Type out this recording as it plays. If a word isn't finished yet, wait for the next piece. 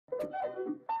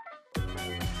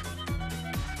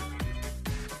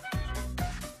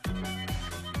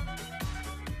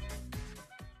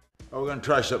Well, we're going to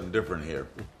try something different here.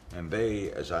 And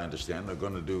they, as I understand, are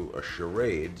going to do a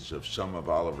charades of some of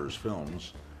Oliver's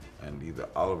films. And either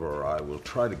Oliver or I will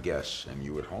try to guess, and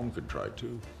you at home could try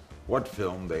too, what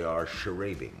film they are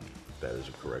charading. If that is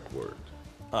a correct word.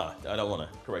 I don't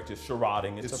want to correct you.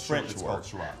 Charading. It's a French word. It's called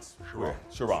charades.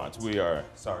 Charades. We are.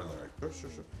 Sorry, Larry.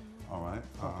 Sure. All right.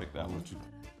 I'll pick that one.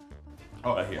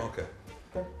 Oh, right here. Okay.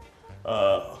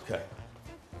 Okay.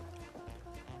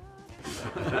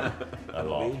 Not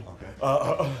long. Okay.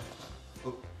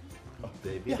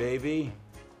 Baby? Baby?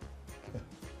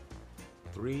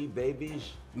 3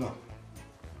 babies? No.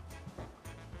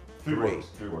 Three. Words.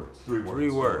 3 words. 3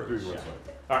 words.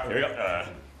 All right, here we go.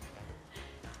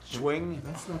 Swing?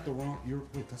 That's not the wrong.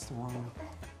 Wait, that's the wrong one.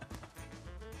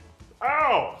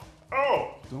 Ow!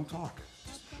 Oh! Don't talk.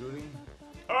 Shooting?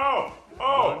 Oh!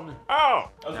 One. Ow!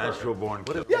 Natural born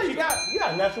killers. Yeah, you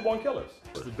got natural born killers.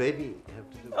 What does the baby have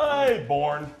to do? Hey,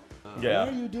 born. Yeah.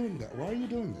 Why are you doing that? Why are you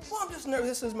doing this? Well, I'm just nervous.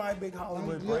 This is my big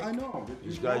Hollywood break. Yeah, I know.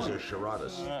 These guys are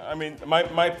charadists. I mean,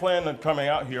 my plan of coming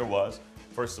out here was,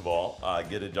 first of all,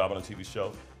 get a job on a TV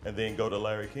show, and then go to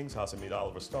Larry King's house and meet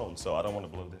Oliver Stone. So I don't want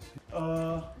to blow this.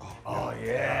 Oh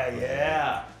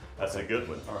yeah. That's a good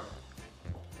one. All right.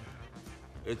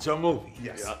 It's a movie.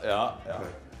 Yes. Yeah. Okay.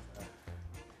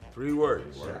 3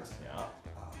 words. Yeah.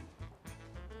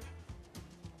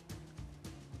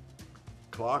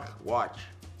 Clock, watch,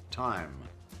 time,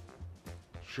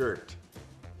 shirt.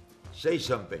 Say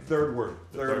something. Third word.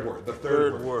 Third word. The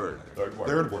Third word. Third word.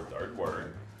 Third word. Third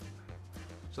word.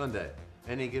 Sunday.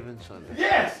 Any given Sunday.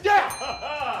 Yes!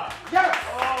 Yeah! Yes!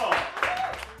 Oh!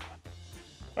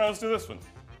 All right, let's do this one.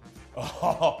 Oh,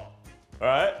 all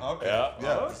right. Okay. Yeah.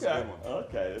 Yeah, this is a Okay. good one.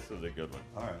 Okay, this is a good one.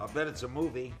 All right. I'll bet it's a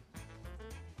movie.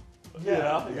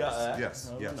 Yeah.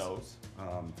 Yes. Who knows?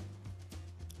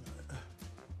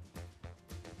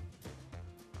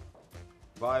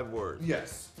 5 words.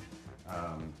 Yes.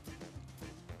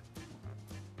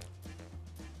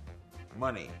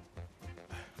 Money.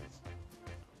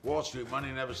 Wall Street,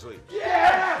 money never sleeps.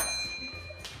 Yes!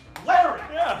 Larry!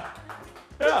 Yeah.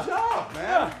 Good job,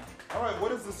 man. All right.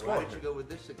 What is the score? Why did you go with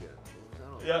this again?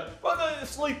 What was that all Yeah. Well, they're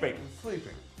sleeping.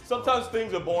 Sleeping. Sometimes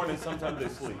things are born and sometimes they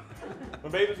sleep.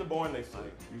 When babies are born, they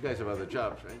sleep. You guys have other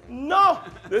jobs, right? No!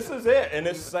 This is it, and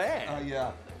it's sad.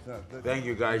 Yeah. Thank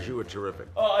you guys, you were terrific.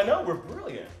 Oh, I know, we're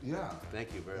brilliant. Yeah.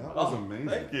 Thank you very That much. was amazing.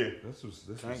 Thank you. This was.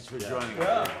 Thanks for joining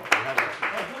us.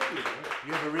 Yeah.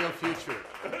 You have a real future.